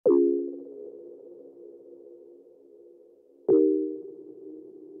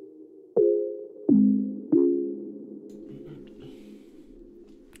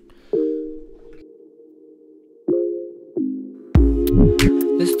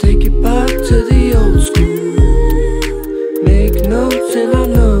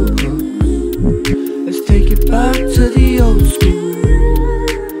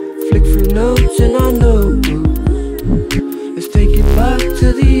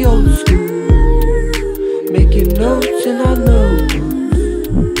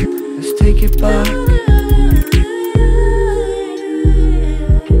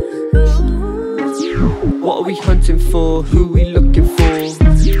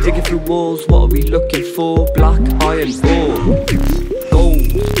walls, what are we looking for? Black iron ore,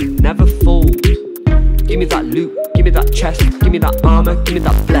 gold, never fold. Give me that loot, give me that chest, give me that armor, give me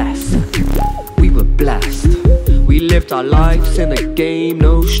that bless. We were blessed, we lived our lives in a game,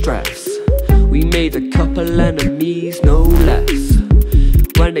 no stress. We made a couple enemies, no less.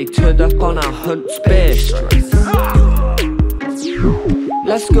 When they turned up on our hunts, bare stress.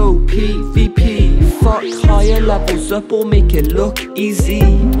 Let's go PvP, fuck higher levels up or make it look easy.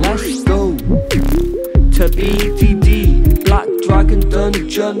 Let's go to BDD, Black Dragon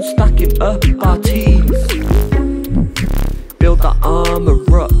Dungeon, stacking up our tees. Build that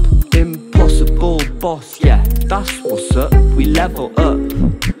armor up, impossible boss, yeah, that's what's up. We level up,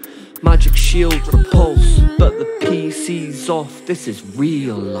 magic shield repulse, but the PC's off, this is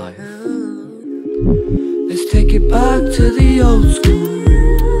real life. Let's take it back to the old school,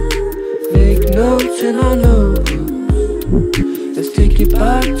 make notes in our notebooks. Let's take it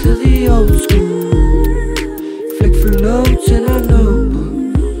back to the old school, flick through notes in our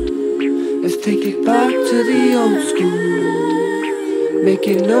notebooks. Let's take it back to the old school,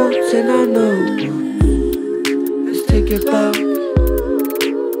 making notes in our notebooks. Let's take it back.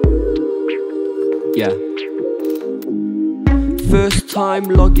 Yeah. First time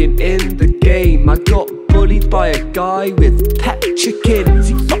logging in the game, I got bullied by a guy with pet chickens.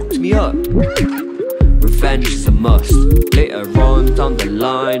 He fucked me up. Revenge is a must. Later on down the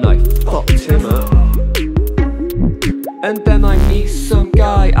line, I fucked him up. And then I meet some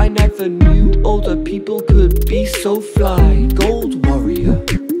guy I never knew older people could be so fly. Gold Warrior,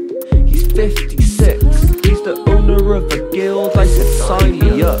 he's 56. He's the owner of a guild. I said sign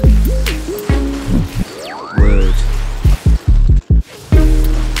me up. Word.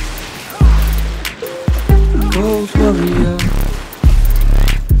 Gold Warrior,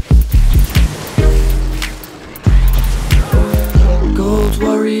 Gold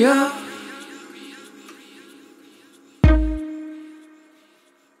Warrior.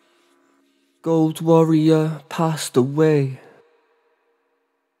 Gold Warrior passed away,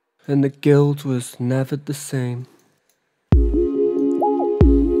 and the guild was never the same.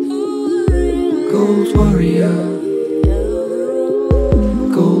 Gold Warrior,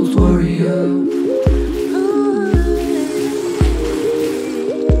 Gold Warrior.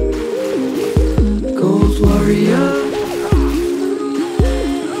 Gold Warrior,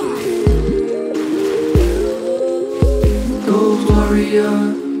 Gold Warrior.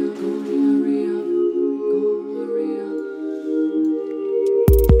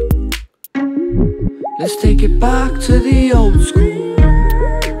 Let's take it back to the old school,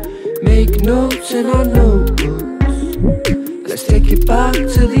 make notes in our notebooks. Let's take it back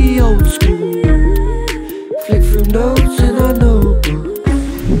to the old school, flick through notes in our notebooks.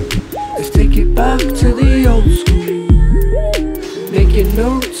 Let's take it back to the old school, making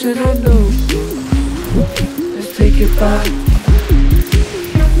notes in our notebooks. Let's take it back.